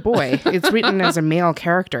 And a boy. It's written as a male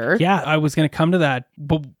character. Yeah, I was going to come to that,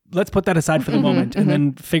 but let's put that aside for the moment and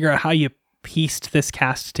then figure out how you pieced this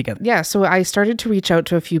cast together. Yeah, so I started to reach out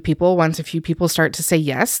to a few people. Once a few people start to say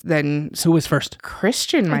yes, then So who was first?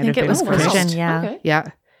 Christian might I think have it been was first. Christian, yeah. Okay. Yeah.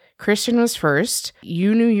 Christian was first.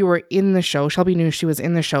 You knew you were in the show. Shelby knew she was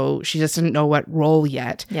in the show. She just didn't know what role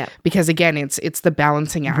yet. Yeah. Because again, it's the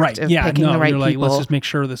balancing act Right. of Yeah, picking no, the right you're like, people. let's just make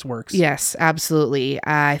sure this works. Yes, absolutely.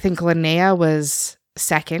 I think Linnea was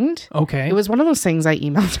 2nd. Okay. It was one of those things I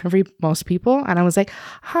emailed most people, and I was like,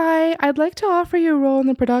 "Hi, I'd like to offer you a role in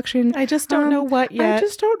the production. I just don't know what yet. I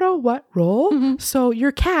just don't know what role. So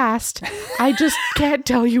you're cast. I just can't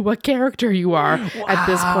tell you what character you are at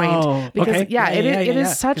this point because it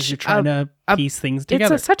is such you're trying to piece things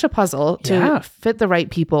together. It's such a puzzle to fit the right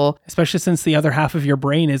people, especially since the other half of your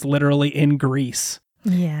brain is literally in Greece.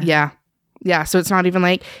 Yeah, so it's not even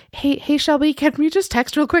like, hey, Shelby, can we just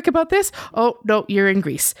text real quick about this? Oh, no, you're in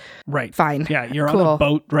Greece. Right. Fine. Yeah, you're on a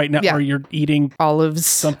boat right now, or you're eating olives,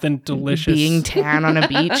 something delicious. Being tan on a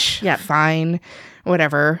beach. Yeah, fine.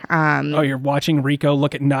 Whatever. You're watching Rico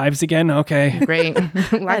look at knives again? Okay. Great.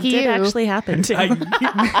 That did actually happen too.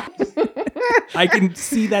 I can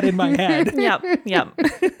see that in my head. Yep.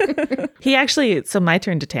 He actually, so my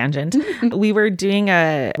turn to tangent. We were doing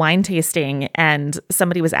a wine tasting and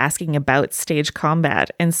somebody was asking about stage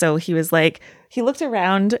combat. And so he was like, he looked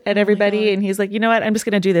around at everybody and he's like, you know what? I'm just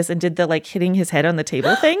going to do this. And did the like hitting his head on the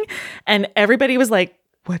table thing. And everybody was like,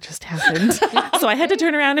 what just happened? So I had to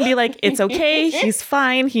turn around and be like, it's okay. He's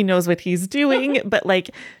fine. He knows what he's doing. But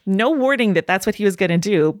like, no warning that that's what he was going to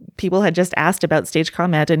do. People had just asked about stage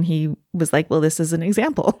combat and he was like, well, this is an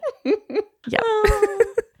example. Yep.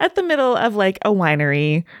 At the middle of like a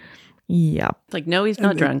winery. Yep. Like, no, he's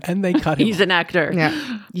not drunk. And they cut him. He's an actor.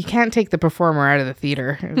 Yeah. You can't take the performer out of the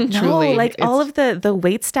theater. Truly. No, like all of the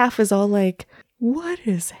wait staff was all like, what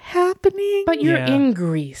is happening? But you're in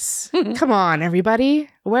Greece. Come on, everybody.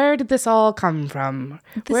 Where did this all come from?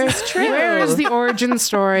 This is true. Where is the origin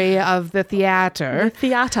story of the theater?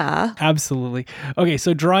 Absolutely. Okay,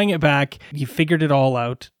 so drawing it back, you figured it all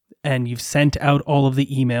out and you've sent out all of the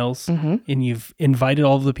emails and you've invited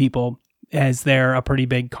all of the people. Is there a pretty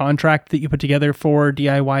big contract that you put together for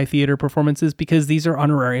DIY theater performances? Because these are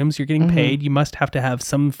honorariums. You're getting paid. You must have to have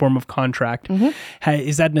some form of contract.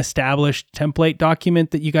 Is that an established template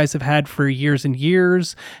document that you guys have had for years and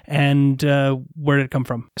years? And where did it come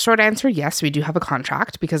from? Short answer, yes, we do have a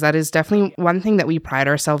contract because that is definitely one thing that we pride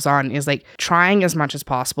ourselves on is like trying as much as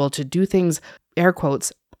possible to do things, air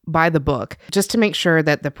quotes, by the book, just to make sure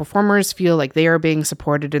that the performers feel like they are being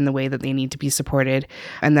supported in the way that they need to be supported,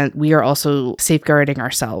 and that we are also safeguarding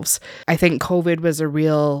ourselves. I think COVID was a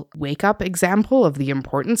real wake-up example of the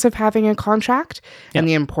importance of having a contract and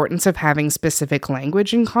the importance of having specific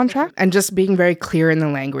language in contract and just being very clear in the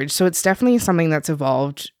language. So it's definitely something that's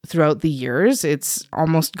evolved throughout the years. It's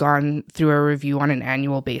almost gone through a review on an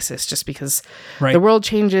annual basis just because the world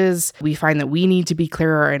changes. We find that we need to be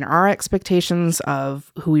clearer in our expectations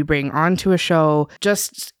of who we bring onto a show.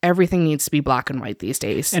 Just everything needs to be black and white these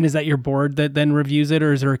days. And is that your board that then reviews it,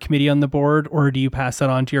 or is there a committee on the board, or do you pass that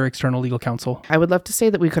on to your external legal counsel? I would love to say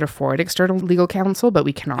that we could afford external legal counsel, but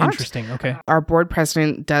we cannot. Interesting. Okay. Our board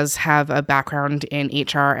president does have a background in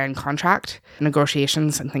HR and contract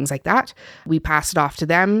negotiations and things like that. We pass it off to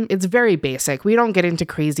them. It's very basic. We don't get into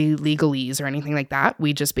crazy legalese or anything like that.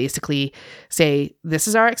 We just basically say, this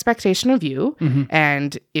is our expectation of you.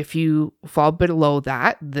 And if you fall below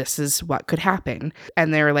that, this is what could happen.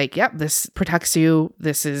 And they're like, yep, this protects you.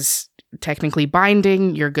 This is technically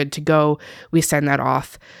binding. You're good to go. We send that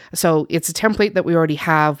off. So it's a template that we already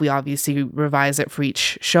have. We obviously revise it for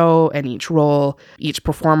each show and each role, each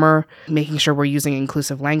performer, making sure we're using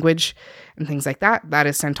inclusive language and things like that. That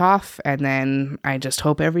is sent off. And then I just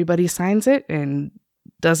hope everybody signs it and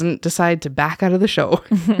doesn't decide to back out of the show.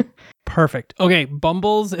 Perfect. Okay,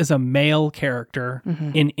 Bumbles is a male character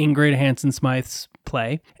in Ingrid Hansen-Smythe's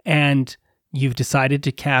play, and you've decided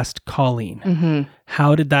to cast Colleen.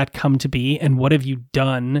 How did that come to be, and what have you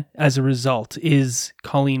done as a result? Is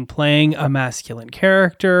Colleen playing a masculine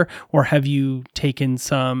character, or have you taken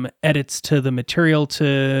some edits to the material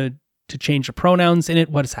to change the pronouns in it?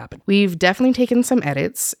 What has happened? We've definitely taken some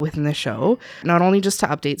edits within the show, not only just to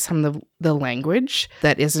update some of the language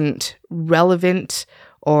that isn't relevant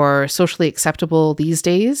or socially acceptable these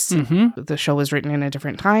days. The show was written in a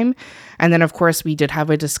different time. And then, of course, we did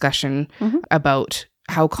have a discussion about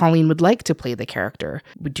how Colleen would like to play the character.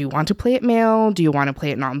 Do you want to play it male? Do you want to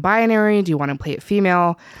play it non-binary? Do you want to play it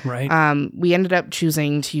female? Right. We ended up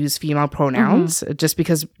choosing to use female pronouns just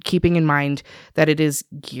because keeping in mind that it is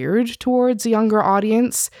geared towards a younger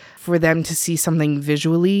audience, for them to see something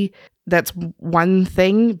visually that's one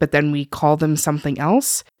thing, but then we call them something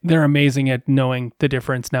else. They're amazing at knowing the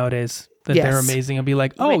difference nowadays. They're amazing and be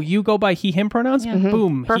like, oh, you go by he, him pronouns?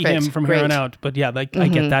 Boom, Perfect. he, him from here on out. But yeah, like I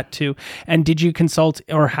get that too. And did you consult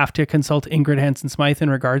or have to consult Ingrid Hansen-Smythe in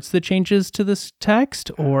regards to the changes to this text,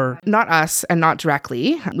 or? Not us and not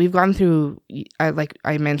directly. We've gone through, like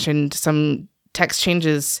I mentioned, some text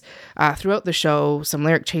changes throughout the show, some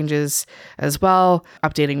lyric changes as well,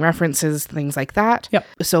 updating references, things like that. Yep.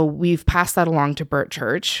 So we've passed that along to Burt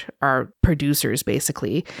Church, our producers,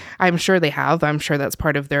 basically. I'm sure they have. I'm sure that's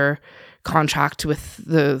part of their contract with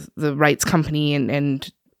the rights company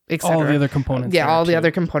and et cetera. All the other components. Yeah, there, all the too.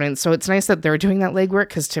 other components. So it's nice that they're doing that legwork,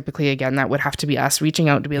 because typically, again, that would have to be us reaching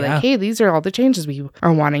out to be Yeah. like, hey, these are all the changes we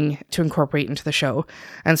are wanting to incorporate into the show.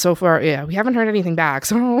 And so far, yeah, we haven't heard anything back.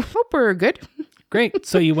 So I hope we're good. Great.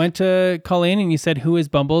 So you went to Colleen and you said, who is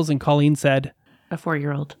Bumbles? And Colleen said, A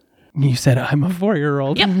 4-year-old. you said, I'm a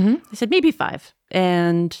 4-year-old. Yep. I said maybe 5.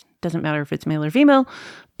 And doesn't matter if it's male or female,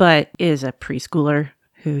 but is a preschooler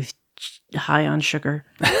who's high on sugar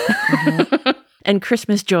and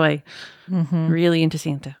Christmas joy. Really into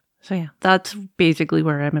Santa. So yeah, that's basically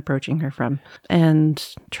where I'm approaching her from, and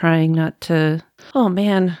trying not to, oh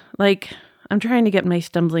man, like I'm trying to get my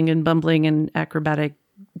stumbling and bumbling and acrobatic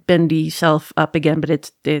bendy self up again, but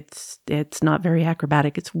it's not very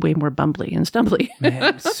acrobatic. It's way more bumbly and stumbly. Man,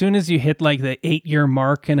 as soon as you hit like the 8-year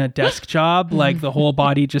mark in a desk job, like the whole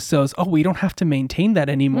body just says, oh, we don't have to maintain that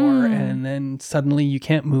anymore. And then suddenly you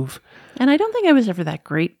can't move. And I don't think I was ever that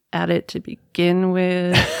great at it to begin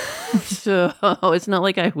with. So it's not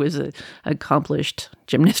like I was an accomplished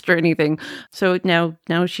gymnast or anything. So now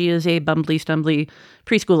she is a bumbly, stumbly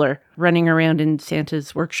preschooler running around in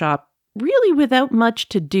Santa's workshop, really without much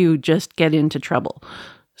to do, just get into trouble.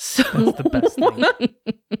 So That's the best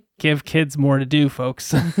thing. Give kids more to do,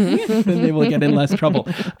 folks. Then they will get in less trouble.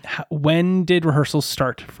 When did rehearsals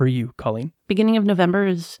start for you, Colleen? beginning of November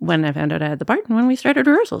is when I found out I had the part and when we started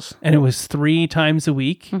rehearsals. And it was 3 times a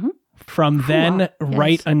week. Mm-hmm. From then Yes.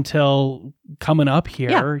 right until coming up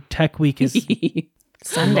here, Tech Week is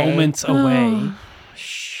Sunday. moments away.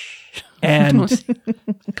 And it's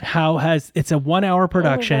a 1-hour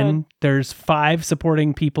production. There's 5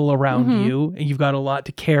 supporting people around you. And you've got a lot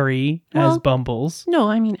to carry as Bumbles. No,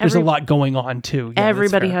 I mean, There's a lot going on too. Yeah, that's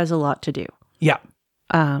everybody fair. has a lot to do. Yeah.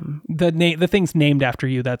 The thing's named after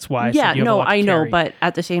you. That's why. I said you have a lot to I know, carry. but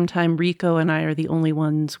at the same time, Rico and I are the only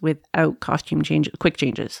ones without costume quick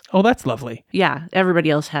changes. Oh, that's lovely. Yeah, everybody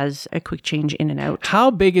else has a quick change in and out.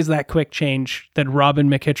 How big is that quick change that Robin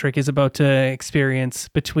McKittrick is about to experience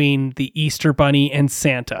between the Easter Bunny and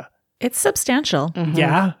Santa? It's substantial.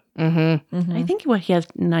 Yeah. I think he has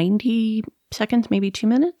 90 seconds, maybe 2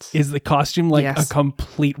 minutes. Is the costume like Yes. a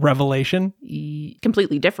complete revelation?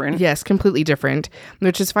 Completely different. Yes, completely different.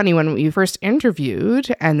 Which is funny, when we first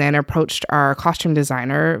interviewed and then approached our costume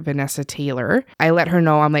designer, Vanessa Taylor, I let her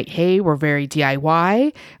know, I'm like, hey, we're very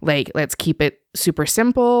DIY. Like, let's keep it super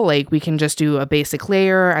simple. Like, we can just do a basic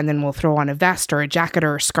layer and then we'll throw on a vest or a jacket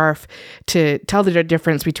or a scarf to tell the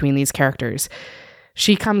difference between these characters.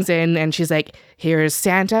 She comes in and she's like, here's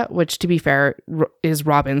Santa, which to be fair is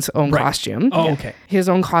Robin's own costume. Oh, okay. His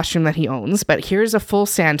own costume that he owns. But here's a full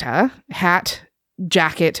Santa, hat,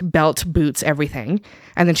 jacket, belt, boots, everything.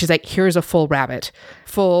 And then she's like, here's a full rabbit,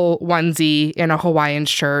 full onesie in a Hawaiian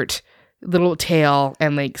shirt, little tail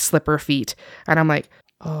and like slipper feet. And I'm like,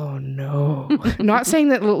 oh no. Not saying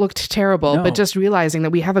that it looked terrible, No. but just realizing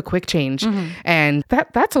that we have a quick change and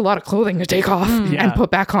that's a lot of clothing to take off Yeah. and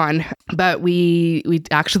put back on. But we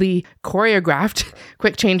actually choreographed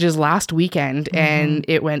quick changes last weekend and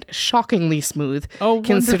it went shockingly smooth. Oh,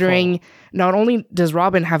 considering not only does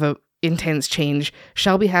Robin have a intense change,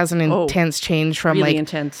 Shelby has an intense change from Really like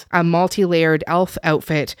intense. a multi-layered elf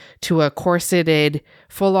outfit to a corseted,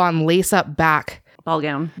 full-on lace-up back Ball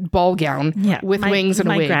gown. ball gown with wings and a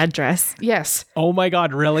my wig. grad dress. Yes. Oh my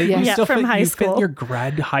God, really? Yeah. You Yeah, still from fit, high you fit school. your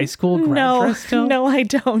high school grad dress still? No, I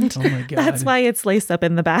don't. Oh my God. That's why it's laced up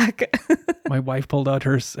in the back. My wife pulled out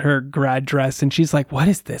her grad dress and she's like, what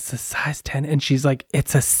is this? A size 10? And she's like,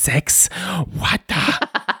 it's a 6? What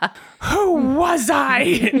the? Who was I?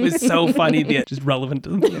 It was so funny. Just relevant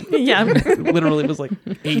to Yeah. literally was like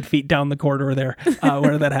 8 feet down the corridor there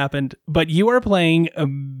where that happened. But you are playing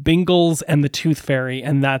Bingles and the Tooth Fairy,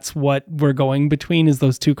 and that's what we're going between is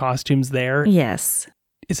those 2 costumes there. Yes.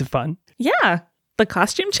 Is it fun? Yeah. The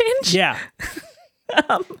costume change? Yeah.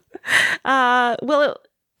 Well,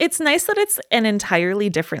 it's nice that it's an entirely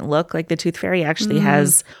different look. Like the Tooth Fairy actually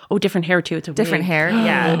has Oh, different hair too. It's a different wig. hair.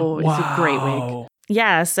 Yeah. Oh, it's a great wig. Wow.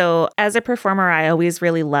 Yeah. So as a performer, I always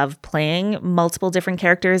really love playing multiple different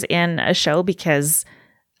characters in a show because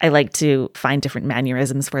I like to find different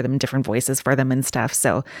mannerisms for them, different voices for them and stuff.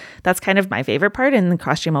 So that's kind of my favorite part. And the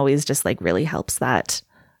costume always just like really helps that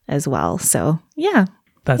as well. So yeah.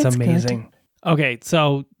 That's It's good. amazing. Okay,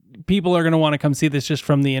 so people are going to want to come see this just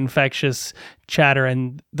from the infectious chatter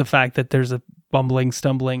and the fact that there's a bumbling,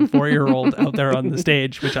 stumbling 4-year-old out there on the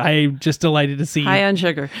stage, which I'm just delighted to see. High on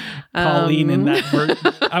sugar. Colleen in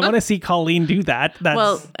that. I want to see Colleen do that.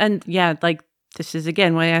 Well, and yeah, like this is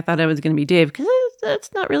again why I thought I was going to be Dave, because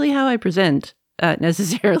that's not really how I present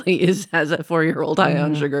necessarily is as a 4-year-old high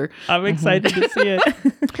on sugar. I'm excited to see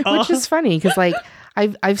it. Which is funny because like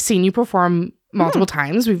I've seen you perform multiple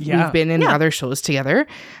times. We've been in other shows together.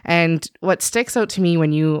 And what sticks out to me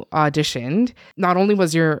when you auditioned, not only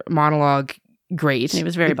was your monologue great. It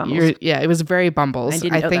was very Bumbles. It was very Bumbles.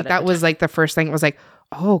 I think that was like the first thing. It was like,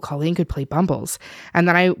 oh, Colleen could play Bumbles. And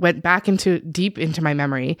then I went back deep into my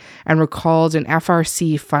memory and recalled an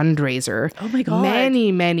FRC fundraiser. Oh my God.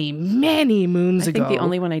 Many, many, many moons ago. I think the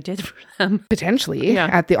only one I did for them. Potentially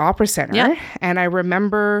at the Opera Center. Yeah. And I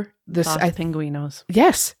remember this. Pinguinos.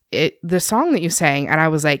 Yes. The song that you sang. And I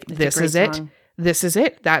was like, this is it. Song. This is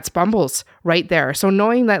it. That's Bumbles right there. So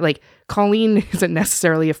knowing that like Colleen isn't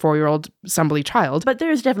necessarily a 4-year-old stumbly child. But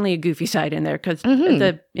there's definitely a goofy side in there because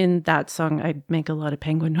in that song, I make a lot of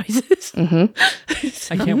penguin noises.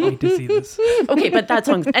 I can't wait to see this. Okay, but that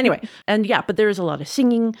song, anyway. And yeah, but there's a lot of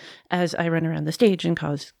singing as I run around the stage and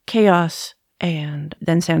cause chaos. And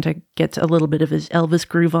then Santa gets a little bit of his Elvis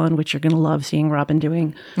groove on, which you're going to love seeing Robin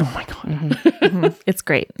doing. Oh my God. It's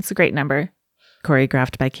great. It's a great number.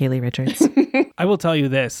 Choreographed by Kaylee Richards. I will tell you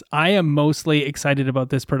this. I am mostly excited about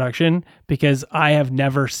this production because I have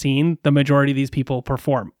never seen the majority of these people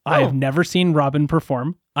perform. I have never seen Robin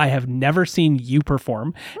perform. I have never seen you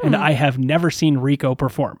perform. And I have never seen Rico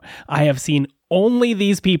perform. I have seen only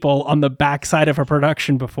these people on the backside of a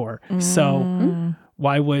production before. So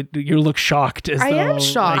why would you look shocked? I am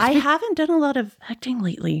shocked. I haven't done a lot of acting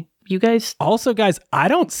lately. You guys... Also, guys, I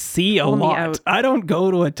don't see a lot. I don't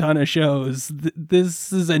go to a ton of shows.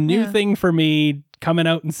 This is a new thing for me, coming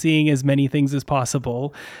out and seeing as many things as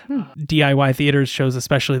possible. DIY theaters shows,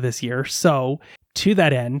 especially this year. So to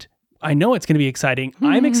that end, I know it's going to be exciting.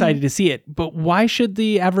 I'm excited to see it. But why should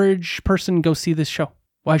the average person go see this show?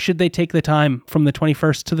 Why should they take the time from the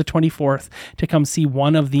 21st to the 24th to come see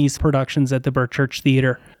one of these productions at the Birch Church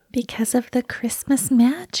Theater? Because of the Christmas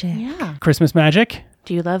magic. Yeah. Christmas magic?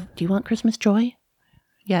 Do you want Christmas joy?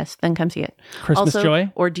 Yes, then come see it. Christmas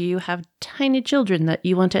joy? Or do you have tiny children that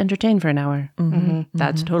you want to entertain for an hour?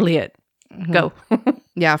 That's totally it. Go.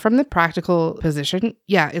 Yeah, from the practical position,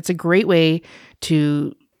 it's a great way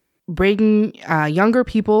to bring younger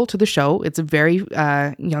people to the show. It's a very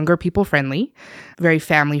younger people friendly, very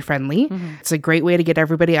family friendly. It's a great way to get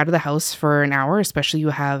everybody out of the house for an hour, especially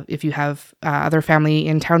if you have other family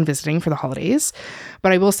in town visiting for the holidays.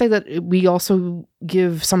 But I will say that we also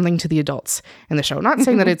give something to the adults in the show. Not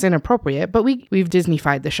saying that it's inappropriate, but we've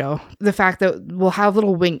Disney-fied the show. The fact that we'll have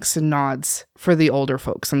little winks and nods for the older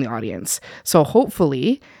folks in the audience. So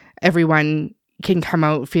hopefully everyone can come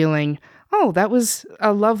out feeling, oh, that was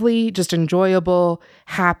a lovely, just enjoyable,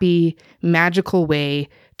 happy, magical way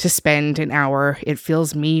to spend an hour. It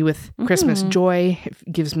fills me with Christmas joy.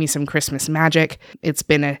 It gives me some Christmas magic. It's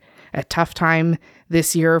been a tough time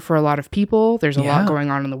this year for a lot of people. There's a lot going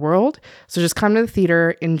on in the world. So just come to the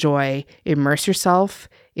theater, enjoy, immerse yourself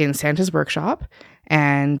in Santa's workshop,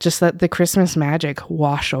 and just let the Christmas magic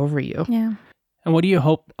wash over you. Yeah. And what do you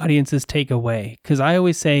hope audiences take away? Because I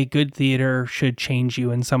always say good theater should change you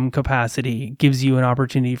in some capacity. It gives you an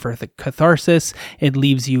opportunity for the catharsis. It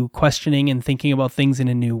leaves you questioning and thinking about things in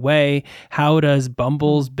a new way. How does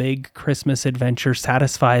Bumbles' big Christmas adventure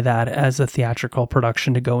satisfy that as a theatrical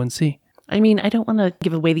production to go and see? I mean, I don't want to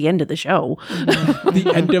give away the end of the show.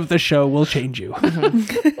 The end of the show will change you.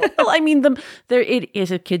 Well, I mean, it is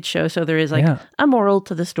a kid's show, so there is a moral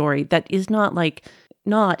to the story that is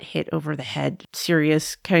not hit over the head,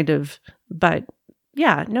 serious kind of, but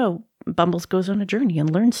Bumbles goes on a journey and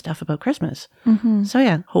learns stuff about Christmas.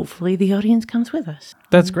 So hopefully the audience comes with us.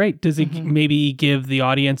 That's great. Does it maybe give the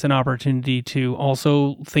audience an opportunity to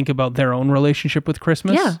also think about their own relationship with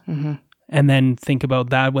Christmas? Yeah. And then think about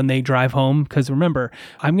that when they drive home. Because remember,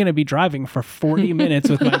 I'm going to be driving for 40 minutes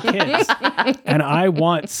with my kids. And I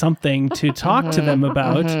want something to talk to them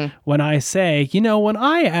about when I say, when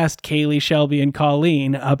I asked Kaylee, Shelby, and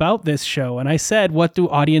Colleen about this show, and I said, what do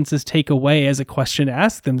audiences take away as a question to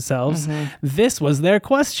ask themselves? This was their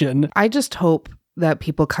question. I just hope that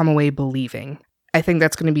people come away believing. I think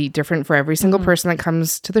that's going to be different for every single person that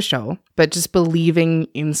comes to the show, but just believing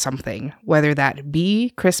in something, whether that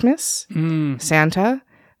be Christmas, Santa,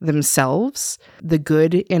 themselves, the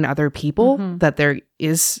good in other people, that there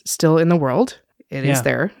is still in the world. It is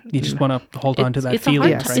there. You just want to hold on to that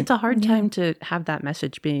feeling, right? It's a hard time to have that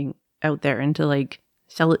message being out there and to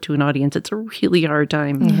sell it to an audience. It's a really hard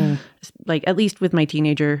time. Like, at least with my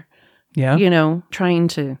teenager Yeah.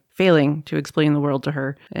 Failing to explain the world to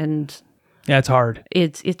her. And Yeah, it's hard.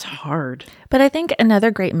 it's hard. But I think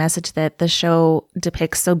another great message that the show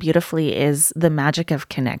depicts so beautifully is the magic of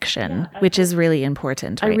connection, which is really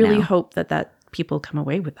important right I really now. hope that people come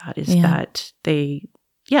away with that, is Yeah. that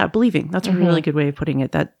believing. That's a really good way of putting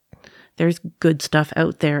it, that there's good stuff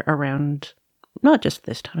out there around, not just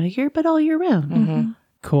this time of year, but all year round.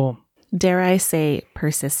 Cool. Dare I say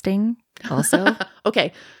persisting also?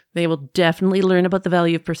 Okay. They will definitely learn about the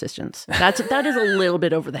value of persistence. That is a little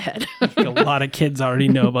bit over the head. A lot of kids already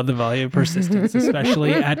know about the value of persistence,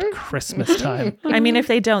 especially at Christmas time. I mean, if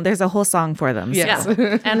they don't, there's a whole song for them. Yes.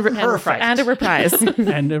 And reprise. And a reprise.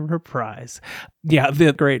 And a reprise. Yeah,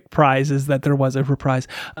 the great prize is that there was a reprise.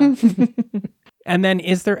 And then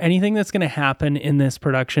is there anything that's going to happen in this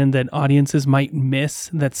production that audiences might miss,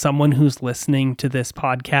 that someone who's listening to this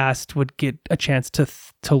podcast would get a chance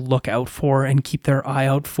to look out for and keep their eye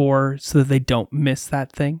out for so that they don't miss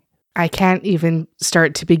that thing? I can't even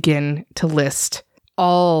start to begin to list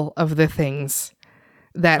all of the things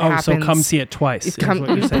that happens. So come see it twice. Is what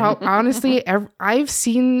you're saying. Honestly, I've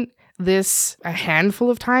seen this a handful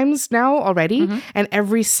of times now already, and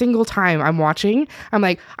every single time I'm watching, I'm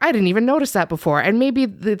like, I didn't even notice that before. And maybe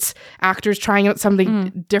it's actors trying out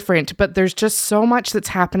something different, but there's just so much that's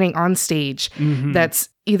happening on stage that's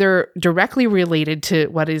either directly related to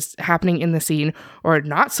what is happening in the scene or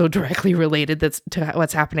not so directly related to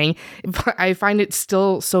what's happening. But I find it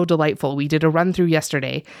still so delightful. We did a run through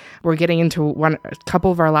yesterday. We're getting into a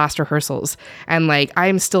couple of our last rehearsals, and like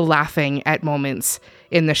I'm still laughing at moments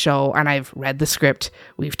in the show, and I've read the script.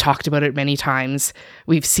 We've talked about it many times.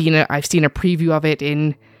 I've seen a preview of it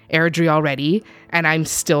in Airdrie already, and I'm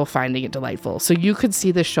still finding it delightful. So you could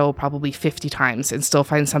see the show probably 50 times and still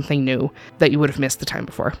find something new that you would have missed the time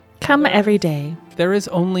before. Come every day. There is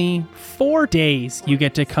only 4 days you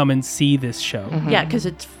get to come and see this show. Yeah, because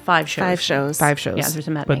it's 5 shows. 5 shows. 5 shows. Yeah, there's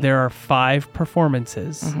a matinee. But there are 5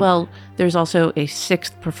 performances. Well, there's also a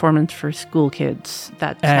 6th performance for school kids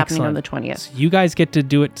that's happening on the 20th. So you guys get to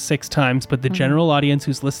do it 6 times, but the general audience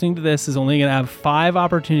who's listening to this is only going to have 5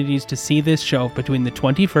 opportunities to see this show between the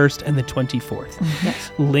 21st and the 24th.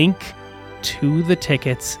 Yes. Link to the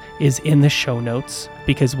tickets is in the show notes,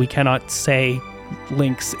 because we cannot say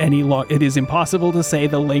links any long. It is impossible to say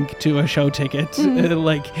the link to a show ticket.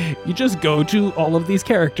 Like, you just go to all of these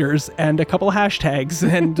characters and a couple hashtags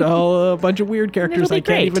and a bunch of weird characters I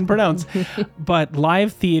can't even pronounce. But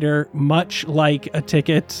live theater, much like a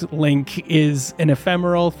ticket link, is an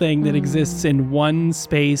ephemeral thing that exists in one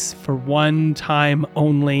space for one time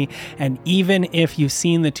only. And even if you've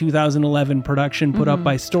seen the 2011 production put up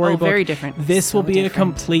by Storybook, very different. This will be a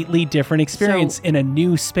completely different experience in a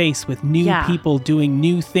new space with new people doing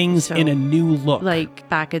new things in a new look. Like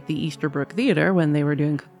back at the Easterbrook Theater when they were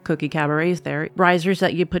doing cookie cabarets there, risers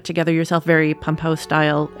that you put together yourself, very pump house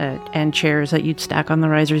style, and chairs that you'd stack on the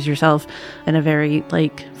risers yourself, in a very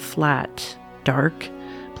like flat, dark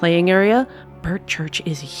playing area. Burt Church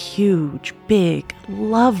is huge, big,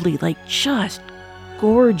 lovely, like just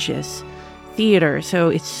gorgeous theater. So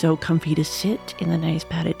it's so comfy to sit in the nice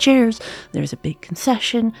padded chairs. There's a big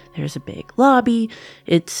concession. There's a big lobby.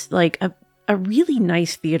 It's like a really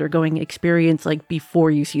nice theater going experience, like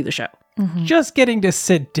before you see the show. Just getting to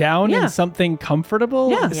sit down in something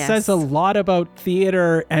comfortable says a lot about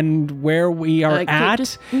theater and where we are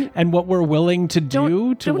at and what we're willing to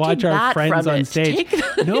do to watch our friends on stage.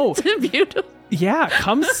 No, It's beautiful. yeah,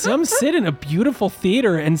 come sit in a beautiful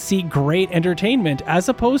theater and see great entertainment, as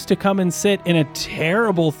opposed to come and sit in a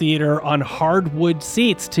terrible theater on hardwood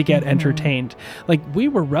seats to get entertained. Like, we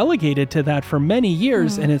were relegated to that for many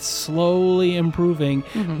years, and it's slowly improving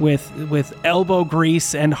with elbow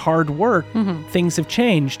grease and hard work. Things have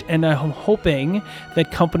changed, and I'm hoping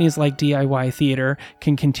that companies like DIY Theater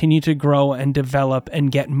can continue to grow and develop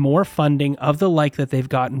and get more funding of the like that they've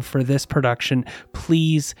gotten for this production.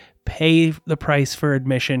 Please pay the price for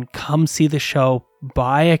admission, come see the show,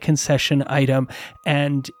 buy a concession item,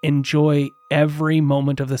 and enjoy every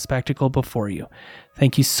moment of the spectacle before you.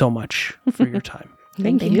 Thank you so much for your time.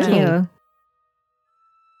 Thank you.